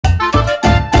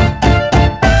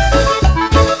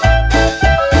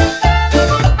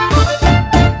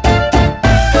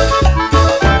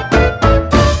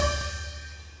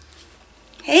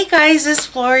guys, it's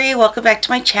Flory. Welcome back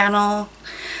to my channel.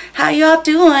 How y'all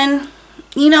doing?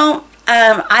 You know,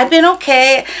 I've been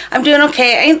okay. I'm doing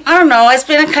okay. I don't know. It's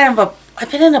been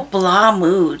I've been in a blah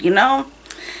mood, you know?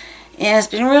 And it's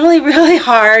been really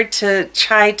hard to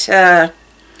try to,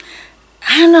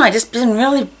 I don't know, I just been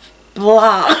really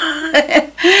blah.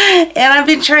 And I've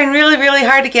been trying really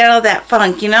hard to get out of that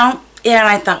funk, you know? And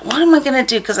I thought, what am I going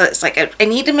to do? Because it's like, I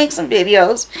need to make some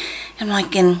videos. And I'm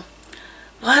like,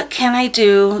 what can I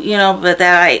do, you know, but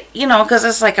that because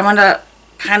it's like I'm on a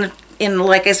kind of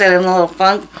like I said, in a little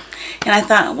funk. And I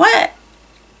thought, what?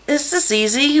 This is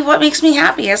easy. What makes me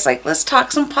happy? It's like, let's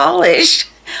talk some polish.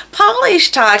 Polish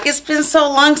talk. It's been so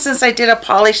long since I did a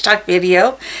polish talk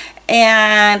video.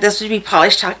 And this would be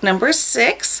polish talk number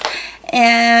 6.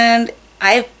 And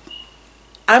I'm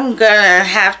gonna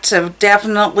have to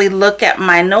definitely look at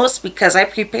my notes because I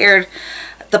prepared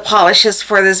the polishes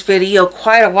for this video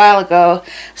quite a while ago.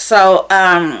 So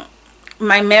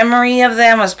my memory of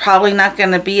them is probably not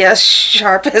going to be as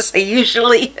sharp as it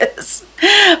usually is.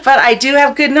 But I do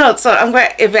have good notes. So I'm going,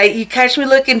 if you catch me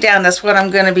looking down, that's what I'm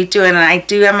going to be doing. And I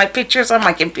do have my pictures on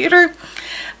my computer.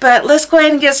 But let's go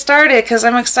ahead and get started because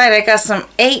I'm excited. I got some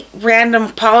 8 random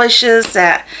polishes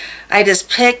that I just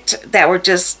picked that were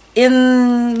just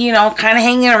in, you know, kind of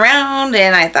hanging around.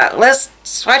 And I thought, let's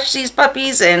swatch these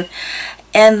puppies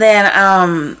and then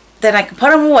I can put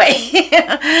them away.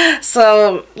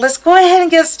 So let's go ahead and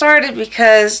get started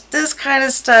because this kind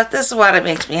of stuff, this is what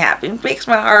makes me happy. It makes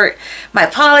my heart, my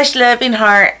polished loving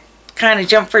heart, kind of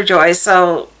jump for joy.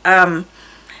 So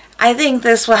I think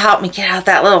this will help me get out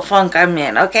that little funk I'm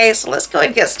in. Okay, so let's go ahead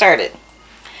and get started.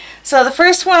 So the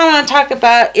first one I want to talk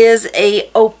about is a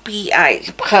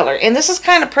OPI color. And this is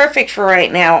kind of perfect for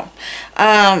right now.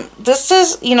 This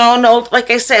is, you know, no, like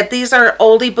I said, these are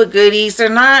oldie but goodies. They're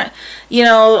not, you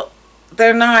know,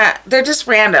 they're just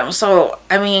random. So,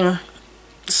 I mean,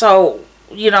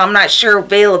 you know, I'm not sure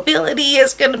availability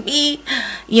is going to be,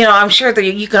 you know, I'm sure that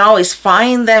you can always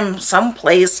find them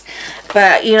someplace.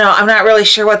 But, you know, I'm not really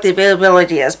sure what the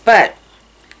availability is. But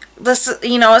this,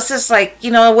 you know, it's just like,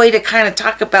 you know, a way to kind of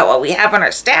talk about what we have in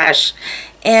our stash.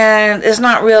 And it's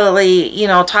not really, you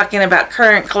know, talking about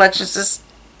current collections, just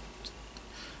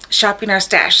shopping our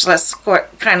stash. Let's go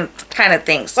kind of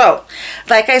thing. So,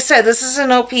 like I said, this is an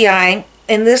OPI.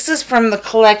 And this is from the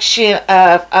collection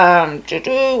of,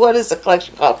 what is the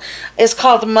collection called? It's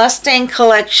called the Mustang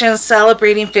Collection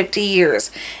Celebrating 50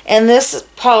 Years. And this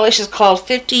polish is called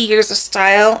 50 Years of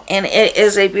Style. And it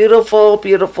is a beautiful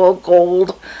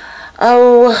gold.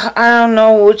 Oh, I don't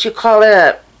know what you call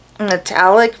it, a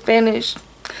metallic finish.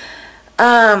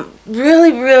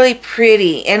 Really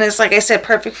pretty. And it's, like I said,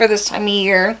 perfect for this time of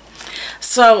year.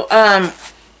 So,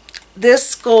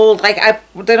 this gold, like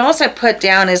the notes I put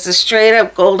down is a straight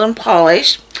up golden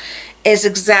polish. Is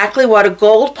exactly what a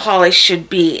gold polish should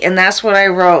be. And that's what I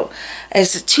wrote.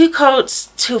 It's 2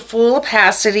 coats to full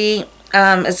opacity.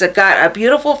 It's got a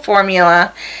beautiful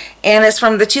formula. And it's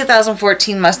from the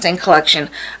 2014 Mustang collection.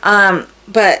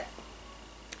 But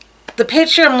the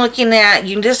picture I'm looking at,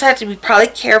 you just have to be probably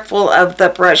careful of the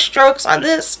brush strokes on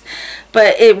this.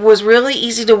 But it was really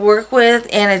easy to work with.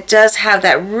 And it does have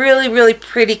that really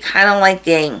pretty kind of like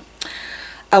a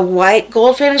white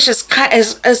gold finish.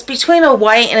 It's between a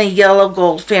white and a yellow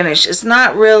gold finish. It's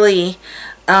not really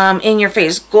in your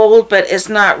face gold, but it's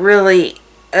not really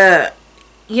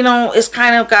you know, it's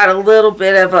kind of got a little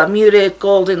bit of a muted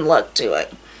golden look to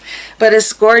it. But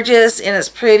it's gorgeous and it's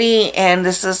pretty. And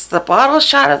this is the bottle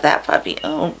shot of that puppy.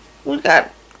 Oh, look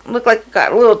like it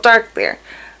got a little dark there.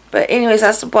 But anyways,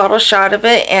 that's the bottle shot of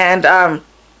it. And I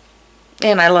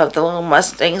love the little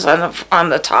Mustangs on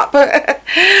the top.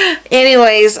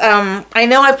 Anyways, I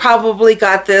know I probably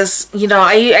got this, you know,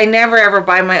 I never ever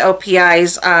buy my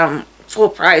OPIs full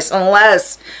price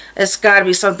unless it's got to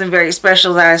be something very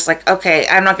special that I was like, okay,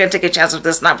 I'm not going to take a chance of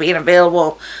this not being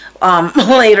available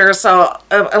later. So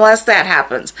unless that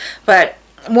happens, but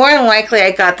more than likely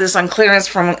I got this on clearance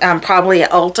from probably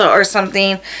Ulta or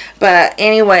something. But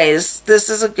anyways, this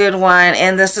is a good one,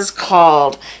 and this is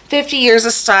called 50 Years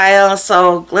of Style.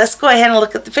 So let's go ahead and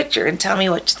look at the picture and tell me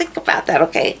what you think about that,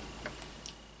 okay?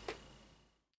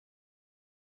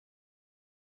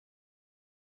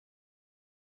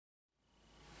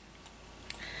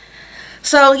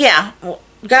 So yeah,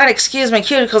 God excuse my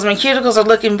cuticles. My cuticles are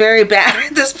looking very bad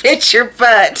in this picture,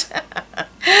 but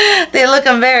they're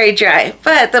looking very dry.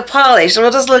 But the polish,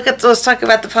 let's talk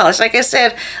about the polish. Like I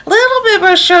said, a little bit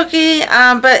brush strokey,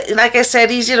 but like I said,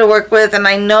 easy to work with, and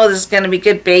I know this is going to be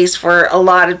good base for a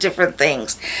lot of different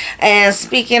things. And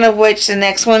speaking of which, the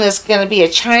next one is going to be a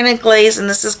China Glaze, and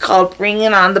this is called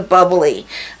Bringing on the Bubbly.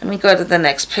 Let me go to the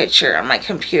next picture on my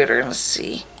computer and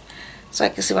see, so I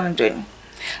can see what I'm doing.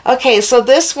 Okay, so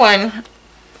this one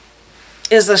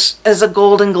is a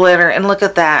golden glitter, and look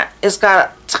at that. It's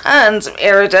got tons of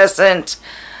iridescent,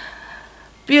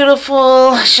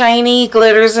 beautiful, shiny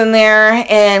glitters in there,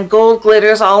 and gold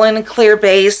glitters all in a clear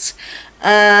base.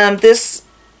 This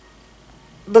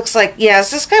looks like,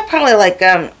 yes, this got probably like,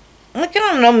 I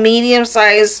don't know, medium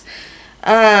size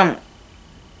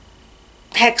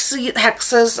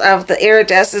hexes of the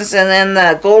iridescence, and then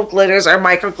the gold glitters are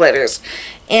micro glitters.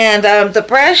 And the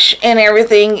brush and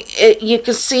everything, you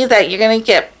can see that you're going to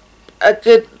get a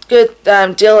good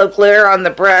deal of glitter on the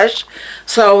brush.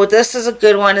 So this is a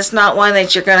good one. It's not one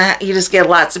that you just get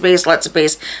lots of base.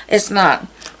 It's not.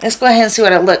 Let's go ahead and see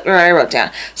what I wrote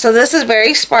down. So this is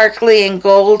very sparkly and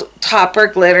gold topper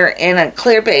glitter in a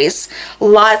clear base.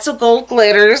 Lots of gold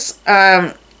glitters.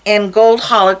 And gold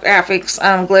holographics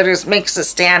glitters makes it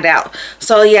stand out.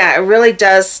 So yeah, it really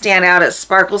does stand out. It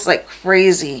sparkles like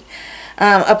crazy.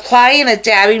 Apply in a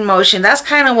dabbing motion. That's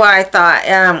kind of what I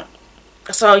thought.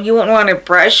 So you wouldn't want to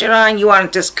brush it on. You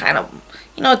want to just kind of,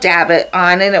 dab it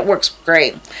on, and it works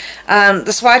great.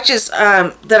 The swatches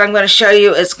that I'm going to show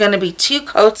you is going to be 2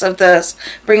 coats of this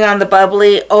Bring on the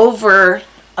Bubbly over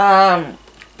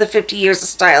the 50 Years of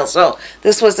Style. So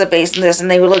this was the base in this, and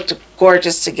they looked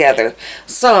gorgeous together.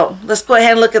 So let's go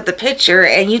ahead and look at the picture,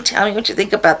 and you tell me what you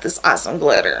think about this awesome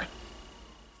glitter.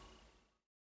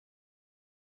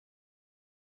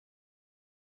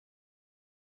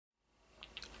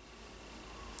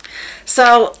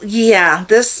 So yeah,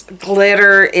 this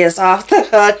glitter is off the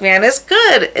hook, man. It's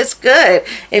good. It's good.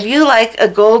 If you like a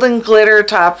golden glitter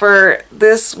topper,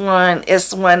 this one is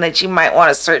the one that you might want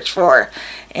to search for.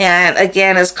 And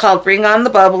again, it's called Bring on the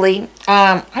Bubbly.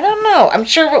 I don't know. I'm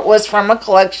sure it was from a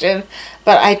collection,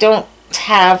 but I don't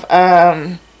have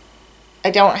that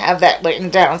written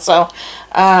down. So,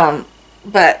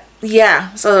 but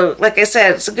yeah, so like I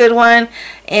said, it's a good one,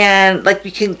 and like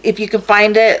if you can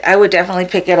find it, I would definitely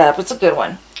pick it up. It's a good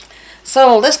one.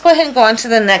 So let's go ahead and go on to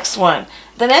the next one.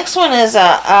 The next one is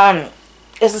a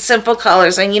Sinful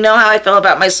colors, and you know how I feel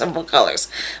about my Sinful colors.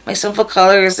 My Sinful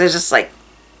colors is just like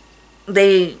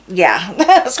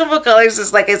Sinful colors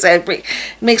is, like I said,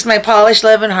 makes my polished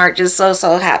love and heart just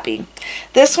so happy.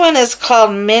 This one is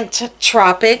called Mint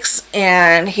Tropics,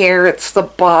 and here it's the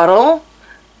bottle.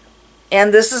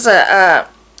 And this is a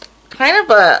kind of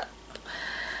a,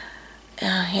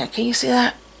 yeah, can you see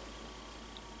that?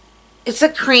 It's a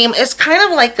cream. It's kind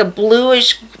of like a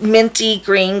bluish minty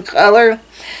green color.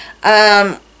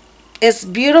 It's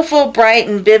beautiful, bright,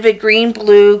 and vivid green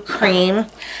blue cream.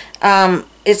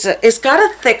 It's got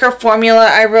a thicker formula,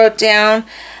 I wrote down.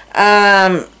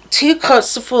 2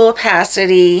 coats to full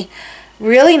opacity.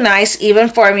 Really nice, even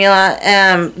formula.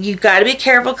 You got to be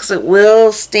careful because it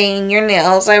will stain your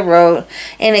nails, I wrote.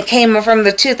 And it came from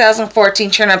the 2014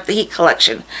 Turn Up the Heat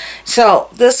collection. So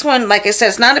this one, like I said,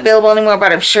 it's not available anymore,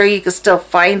 but I'm sure you can still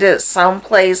find it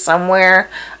someplace, somewhere,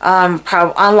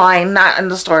 probably online, not in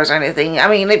the stores or anything. I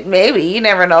mean, maybe, you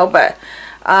never know, but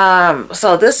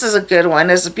so this is a good one.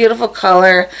 It's a beautiful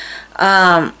color.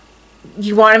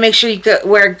 You want to make sure you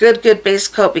wear a good base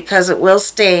coat because it will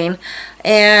stain.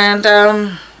 And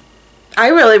I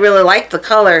really like the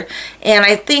color, and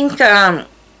I think it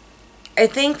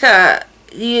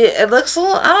looks a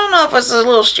little, I don't know if it's a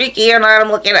little streaky or not.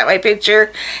 I'm looking at my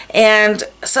picture, and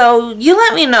so you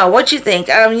let me know what you think.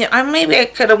 Maybe I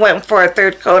could have went for a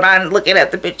 3rd coat on looking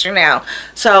at the picture now.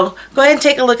 So go ahead and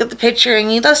take a look at the picture,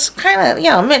 and you just kind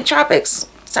of, Mint Tropics.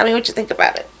 Tell me what you think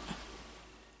about it.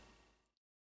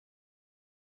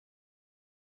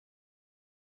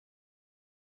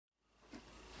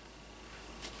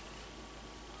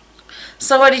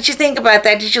 So what did you think about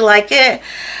that? Did you like it?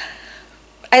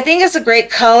 I think it's a great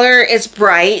color. It's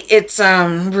bright. It's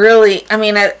really, I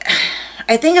mean, I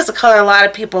think it's a color a lot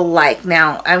of people like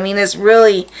now. I mean, it's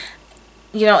really,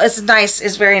 it's nice.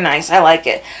 It's very nice. I like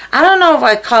it. I don't know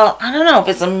if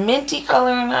it's a minty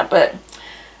color or not, but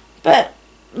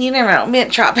you never know.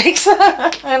 Mint Tropics.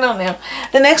 I don't know.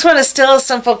 The next one is still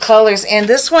Sinful colors, and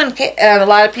this one, a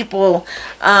lot of people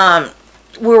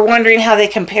we're wondering how they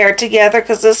compare together,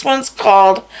 because this one's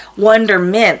called Wonder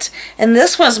Mint, and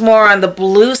this one's more on the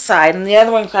blue side, and the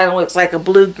other one kind of looks like a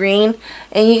blue-green,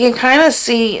 and you can kind of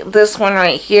see this one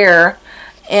right here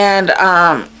And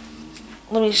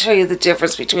let me show you the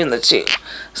difference between the two.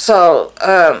 So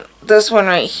this one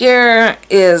right here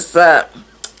is the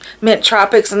Mint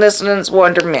Tropics, and this one's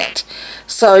Wonder Mint.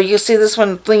 So you see this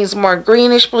one leans more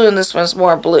greenish blue, and this one's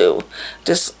more blue.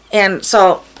 And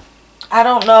so I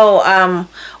don't know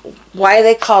why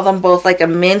they call them both like a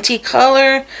minty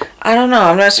color. I don't know.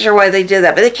 I'm not sure why they did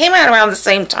that, but they came out around the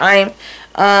same time.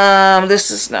 This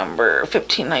is number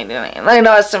 15.99. I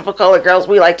know as Sinful Color Girls,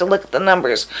 we like to look at the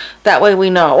numbers. That way we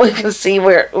know. We can see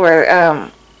where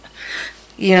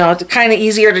you know, it's kind of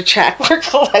easier to track our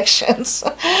collections.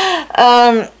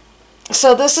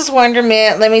 So this is Wonder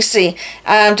Mint. Let me see.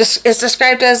 It's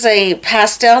described as a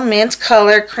pastel mint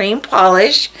color cream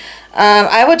polish.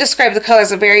 I would describe the color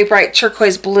as a very bright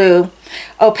turquoise blue,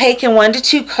 opaque in 1 to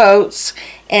 2 coats,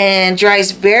 and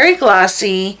dries very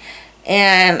glossy.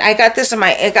 And I got this in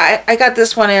my I got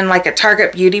this one in like a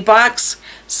Target beauty box.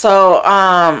 So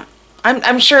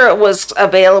I'm sure it was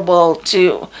available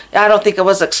to, I don't think it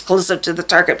was exclusive to the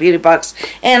Target beauty box.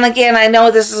 And again, I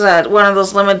know this is one of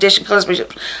those limited edition colors, but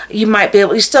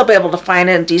you still be able to find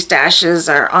it in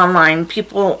D-stashes or online.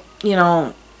 People, you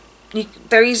know,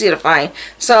 they're easy to find.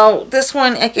 So this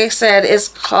one, like I said, is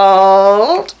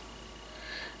called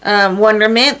Wonder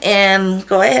Mint. And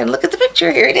go ahead and look at the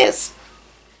picture. Here it is.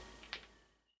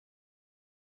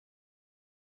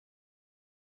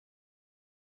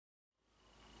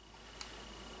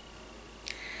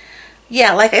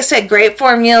 Yeah, like I said, great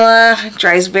formula,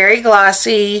 dries very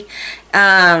glossy.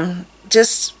 I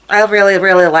really,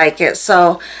 really like it.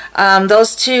 So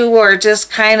those two were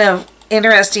just kind of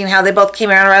interesting how they both came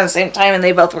out around the same time, and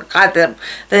they both were caught the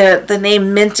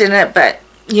name mint in it, but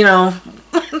you know.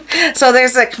 So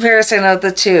there's a comparison of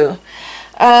the two.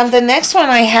 The next one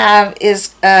I have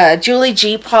is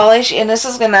JulieG polish, and this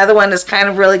is another one that's kind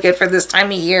of really good for this time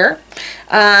of year.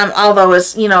 Although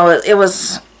it's, you know,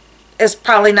 it's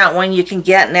probably not one you can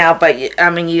get now, but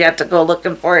I mean, you have to go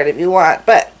looking for it if you want.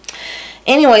 But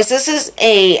anyways, this is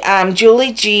a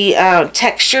JulieG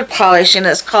textured polish, and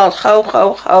it's called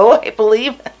HoHoHo, I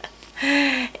believe.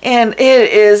 And it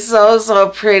is so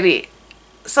pretty.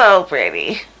 So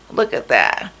pretty. Look at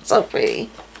that. So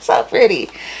pretty. So pretty.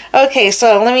 Okay,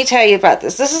 so let me tell you about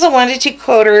this. This is a 1 to 2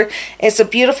 coater. It's a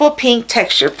beautiful pink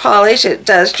textured polish. It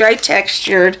does dry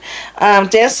textured,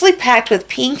 densely packed with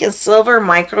pink and silver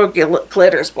micro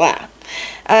glitters. Blah.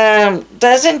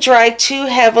 Doesn't dry too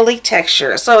heavily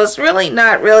texture, so it's really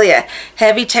not really a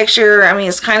heavy texture. I mean,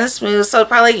 it's kind of smooth, so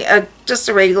probably just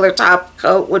a regular top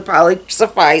coat would probably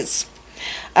suffice.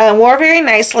 Wore very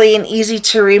nicely and easy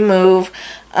to remove.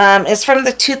 It's from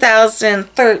the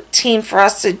 2013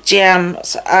 Frosted Gum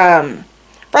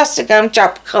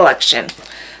Drop collection.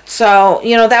 So,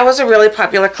 you know, that was a really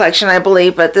popular collection, I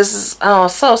believe, but this is, oh,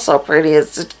 so pretty.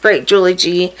 It's a great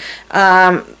JulieG.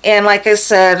 And like I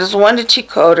said, it's 1 to 2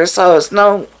 coater, so it's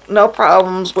no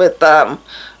problems with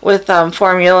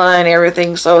formula and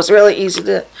everything. So it's really easy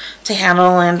to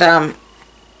handle, and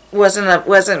wasn't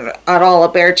at all a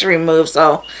bear to remove.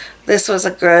 So this was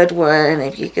a good one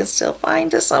if you can still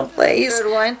find it someplace.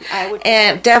 Good one.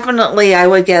 And definitely I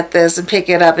would get this and pick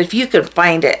it up if you could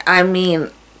find it. I mean,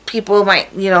 people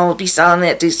might, you know, be selling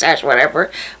it, D-stash,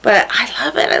 whatever. But I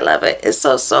love it. I love it. It's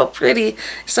so pretty.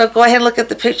 So go ahead and look at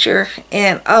the picture.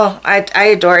 And oh, I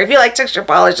adore it. If you like texture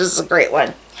polish, this is a great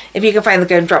one. If you can find the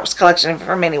Gumdrops collection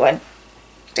from anyone,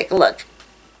 take a look.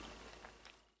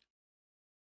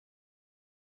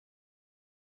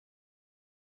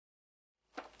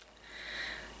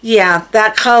 Yeah,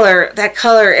 that color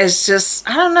is just,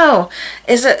 I don't know.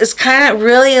 It's kind of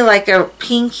really like a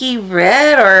pinky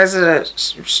red, or is it a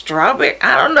strawberry?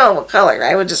 I don't know what color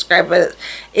I would describe it.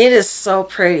 It is so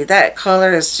pretty. That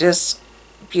color is just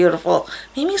beautiful.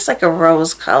 Maybe it's like a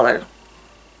rose color.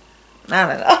 I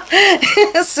don't know.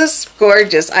 It's just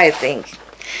gorgeous, I think.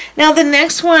 Now the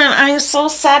next one, I am so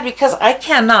sad because I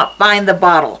cannot find the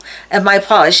bottle of my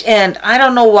polish, and I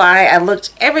don't know why. I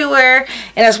looked everywhere,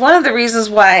 and it's one of the reasons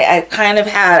why I kind of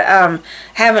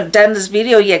haven't done this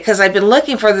video yet, because I've been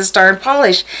looking for this darn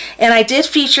polish. And I did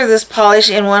feature this polish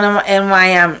in one of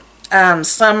my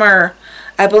summer,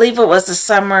 I believe it was the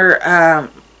summer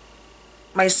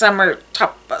my summer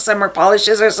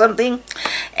polishes or something,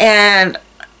 and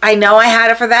I know I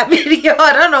had it for that video.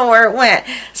 I don't know where it went.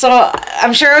 So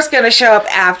I'm sure it's going to show up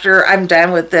after I'm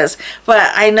done with this.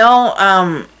 But I know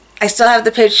I still have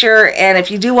the picture. And if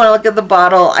you do want to look at the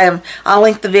bottle, I'll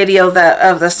link the video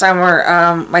of the summer,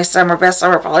 my best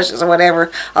summer polishes or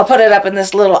whatever. I'll put it up in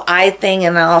this little eye thing,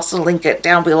 and I'll also link it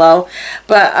down below.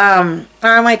 But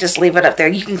I might just leave it up there.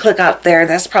 You can click up there.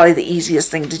 That's probably the easiest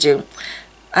thing to do.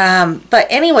 But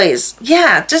anyways,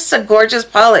 yeah, just a gorgeous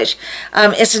polish.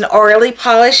 It's an Orly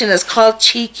polish and it's called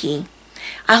Cheeky.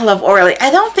 I love Orly.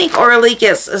 I don't think Orly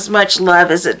gets as much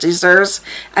love as it deserves.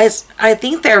 I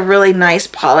think they're really nice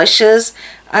polishes.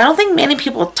 I don't think many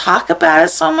people talk about it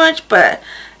so much, but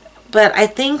I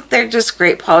think they're just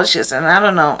great polishes. And I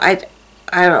don't know.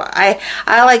 I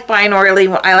like buying Orly.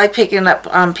 I like picking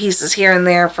up pieces here and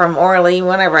there from Orly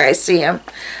whenever I see them.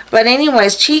 But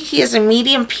anyways, Cheeky is a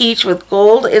medium peach with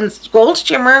gold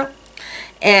shimmer.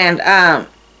 And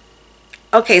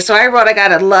okay, so I wrote I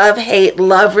got a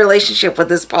love relationship with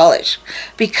this polish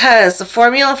because the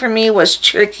formula for me was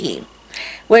tricky,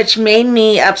 which made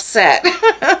me upset.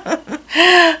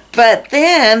 But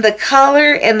then the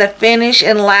color and the finish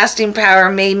and lasting power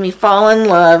made me fall in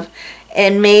love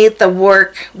and made the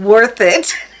work worth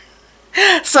it.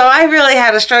 So I really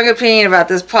had a strong opinion about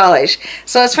this polish.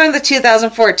 So it's from the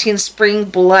 2014 Spring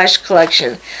Blush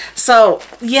collection. So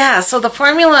yeah, so the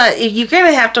formula, you're going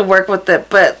to have to work with it,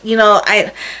 but you know,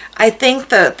 I think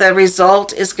the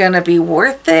result is going to be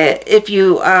worth it if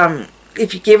you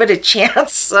give it a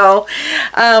chance. So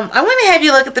I'm going to have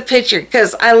you look at the picture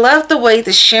because I love the way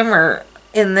the shimmer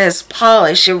in this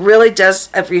polish, it really does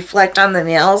reflect on the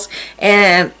nails,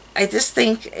 and I just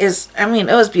think it was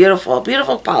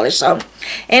beautiful polish. So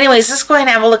anyways, let's go ahead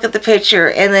and have a look at the picture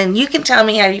and then you can tell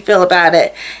me how you feel about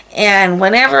it. And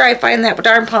whenever I find that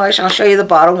darn polish, I'll show you the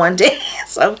bottle one day.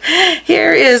 So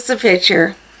here is the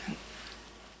picture.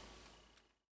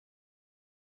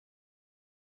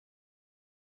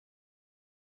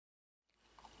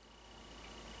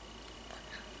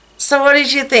 So what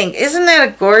did you think? Isn't that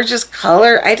a gorgeous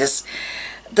color? I just...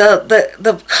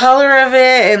 The color of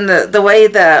it and the way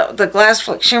the glass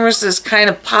fleck shimmers just kind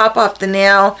of pop off the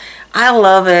nail. I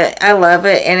love it. I love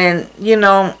it. And then, you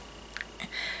know,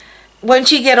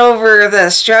 once you get over the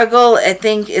struggle, I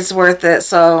think it's worth it.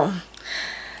 So,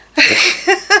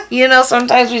 you know,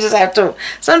 sometimes we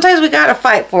gotta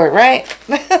fight for it, right?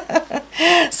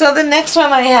 So the next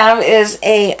one I have is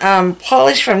a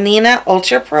polish from Nina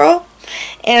Ultra Pro.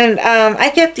 And I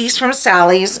get these from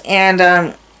Sally's,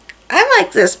 and I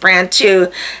like this brand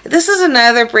too. This is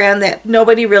another brand that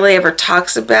nobody really ever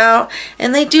talks about,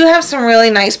 and they do have some really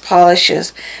nice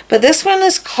polishes. But this one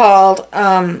is called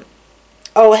Ahoy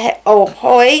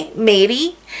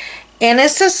Matey, and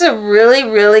it's just a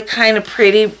really kind of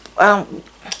pretty cornflower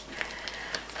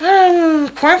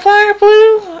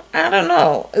blue. I don't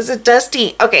know. Is it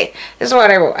dusty? Okay, this is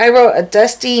what I wrote. I wrote a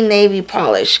dusty navy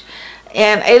polish,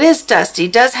 and it is dusty.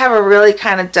 It does have a really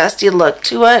kind of dusty look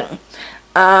to it.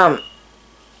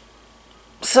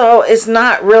 So it's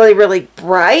not really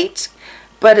bright,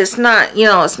 but it's not, you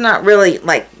know, it's not really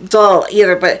like dull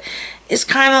either, but it's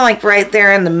kind of like right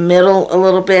there in the middle a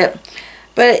little bit.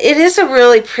 But it is a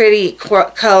really pretty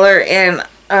color, and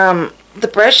the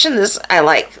brush in this I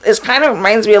like. It kind of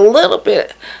reminds me a little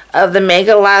bit of the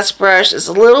Mega Last brush. It's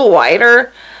a little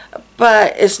wider,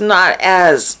 but it's not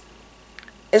as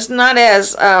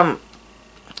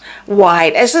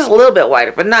wide. It's just a little bit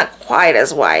wider, but not quite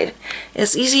as wide.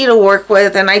 It's easy to work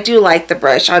with, and I do like the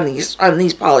brush on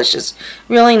these polishes.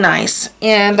 Really nice.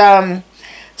 And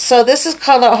so this is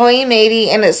called Ahoy Matey,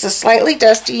 and it's a slightly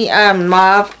dusty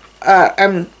mauve,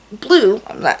 blue.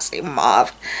 I'm not saying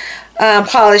mauve.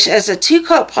 Polish as a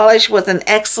 2-coat polish with an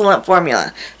excellent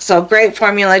formula. So great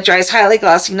formula, dries highly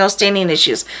glossy, no staining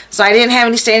issues. So I didn't have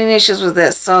any staining issues with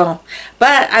this. So,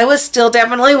 but I would still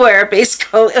definitely wear a base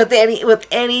coat with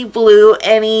any blue,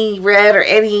 any red, or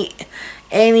any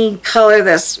color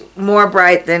that's more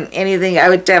bright than anything. I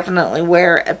would definitely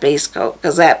wear a base coat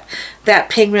because that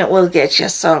pigment will get you.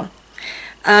 So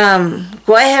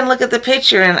go ahead and look at the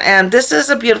picture, and this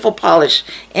is a beautiful polish.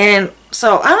 And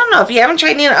so I don't know, if you haven't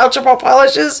tried any Ultra Pro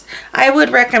polishes, I would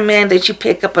recommend that you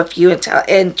pick up a few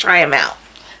and try them out.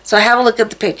 So have a look at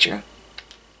the picture.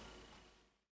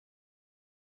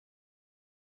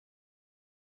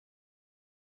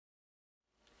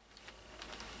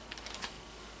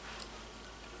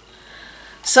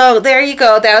 So there you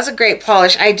go. That was a great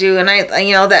polish. I do, and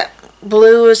you know, that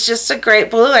blue is just a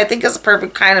great blue. I think it's a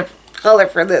perfect kind of color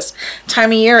for this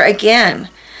time of year again.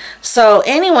 So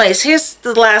anyways, here's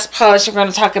the last polish we're going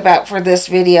to talk about for this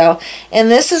video, and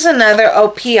this is another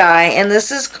OPI, and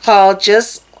this is called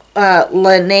just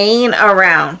Lanai-ing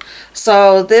Around.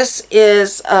 So this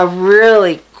is a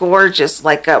really gorgeous,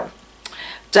 like a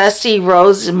dusty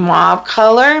rose mauve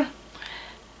color.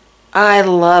 I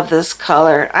love this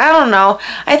color. I don't know,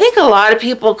 I think a lot of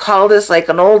people call this like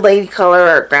an old lady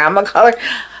color or grandma color,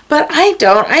 but I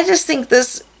don't. I just think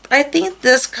this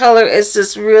color is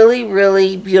just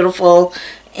really beautiful,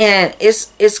 and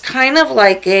it's kind of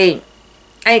like a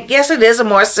I guess it is a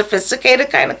more sophisticated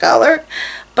kind of color,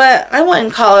 but I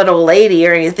wouldn't call it old lady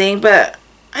or anything, but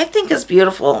I think it's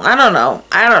beautiful. I don't know.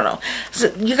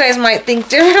 So you guys might think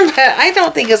different, but I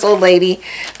don't think it's old lady.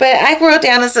 But I wrote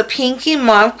down as a pinky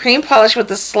mauve cream polish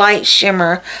with a slight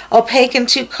shimmer, opaque in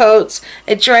 2 coats.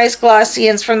 It dries glossy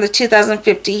and it's from the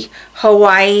 2015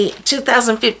 Hawaii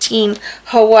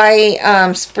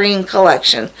spring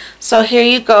collection. So here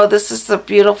you go. This is the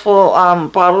beautiful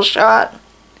bottle shot.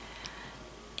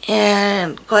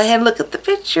 And go ahead and look at the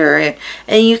picture,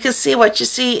 and you can see what you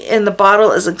see in the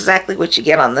bottle is exactly what you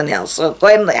get on the nails. So go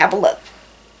ahead and have a look.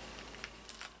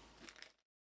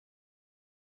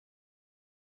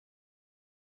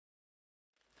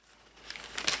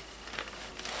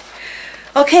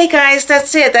 Okay guys,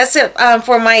 that's it. That's it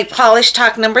for my polish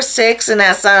talk number 6, and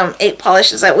that's 8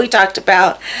 polishes that we talked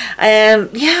about. And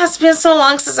yeah, it's been so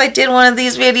long since I did one of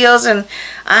these videos, and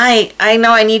I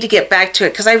know I need to get back to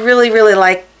it because I really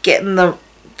like getting the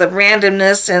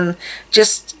randomness and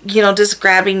just, you know, just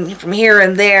grabbing from here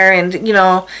and there, and, you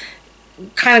know,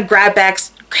 kind of grab bag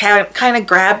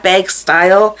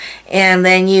style, and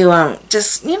then you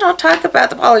just, you know, talk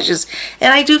about the polishes,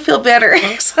 and I do feel better.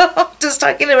 So just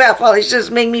talking about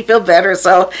polishes make me feel better.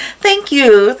 So thank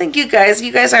you guys.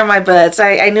 You guys are my buds.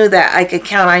 I knew that I could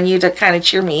count on you to kind of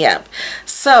cheer me up.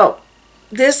 So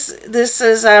this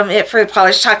is it for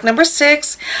polish talk number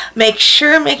 6. Make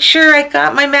sure I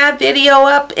got my map video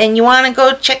up, and you want to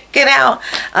go check it out.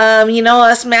 You know,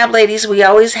 us map ladies, we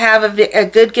always have a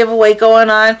good giveaway going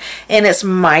on, and it's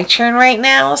my turn right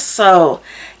now. So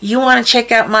you want to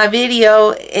check out my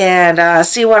video and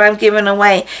see what I'm giving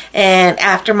away. And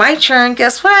after my turn,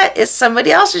 guess what? It's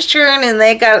somebody else's turn, and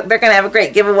they're gonna have a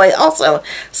great giveaway also.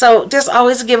 So there's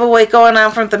always a giveaway going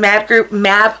on from the map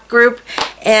group,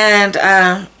 and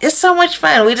it's so much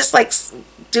fun. We just like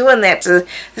doing that to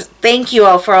thank you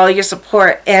all for all your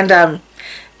support. And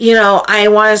you know, I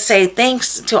want to say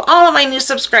thanks to all of my new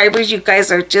subscribers. You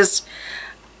guys are just,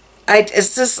 I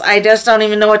just don't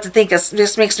even know what to think. It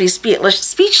just makes me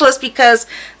speechless because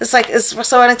it's like, it's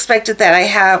so unexpected that I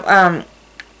have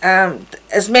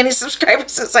as many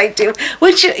subscribers as I do,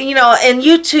 which, you know, in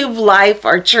YouTube life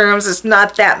or terms is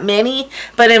not that many,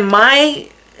 but in my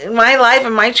life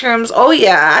and my terms, oh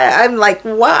yeah, I'm like,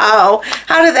 wow,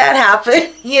 how did that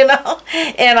happen? You know,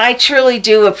 and I truly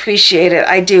do appreciate it.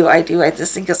 I do. I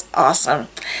just think it's awesome.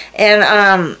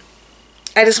 And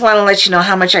I just want to let you know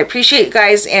how much I appreciate you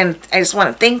guys, and I just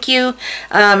want to thank you.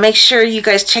 Make sure you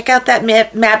guys check out that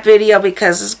map video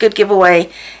because it's a good giveaway.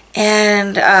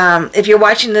 And if you're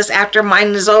watching this after mine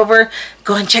is over,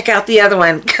 go and check out the other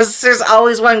one because there's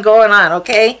always one going on,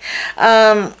 okay?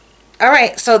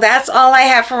 Alright, so that's all I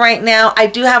have for right now. I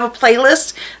do have a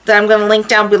playlist that I'm going to link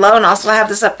down below, and also have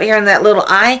this up here in that little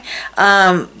eye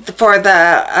for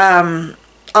the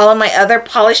all of my other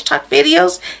polish talk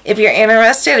videos. If you're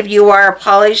interested, if you are a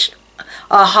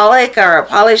polish-aholic or a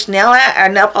polish nail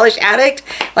polish addict,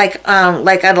 like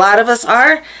a lot of us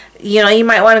are, you know, you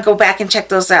might want to go back and check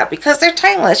those out because they're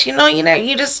timeless. You know,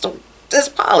 you just, it's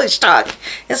polish talk.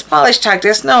 It's polish talk.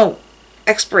 There's no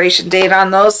expiration date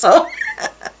on those, so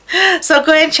so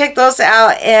go ahead and check those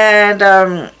out.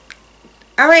 And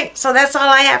alright, so that's all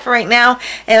I have for right now,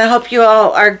 and I hope you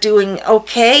all are doing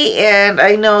okay. And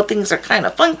I know things are kind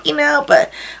of funky now,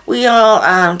 but we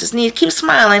all just need to keep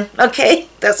smiling, okay?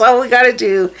 That's all we gotta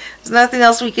do. There's nothing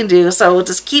else we can do, so we'll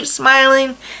just keep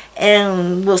smiling,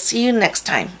 and we'll see you next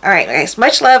time. Alright guys,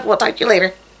 much love. We'll talk to you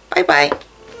later. Bye bye.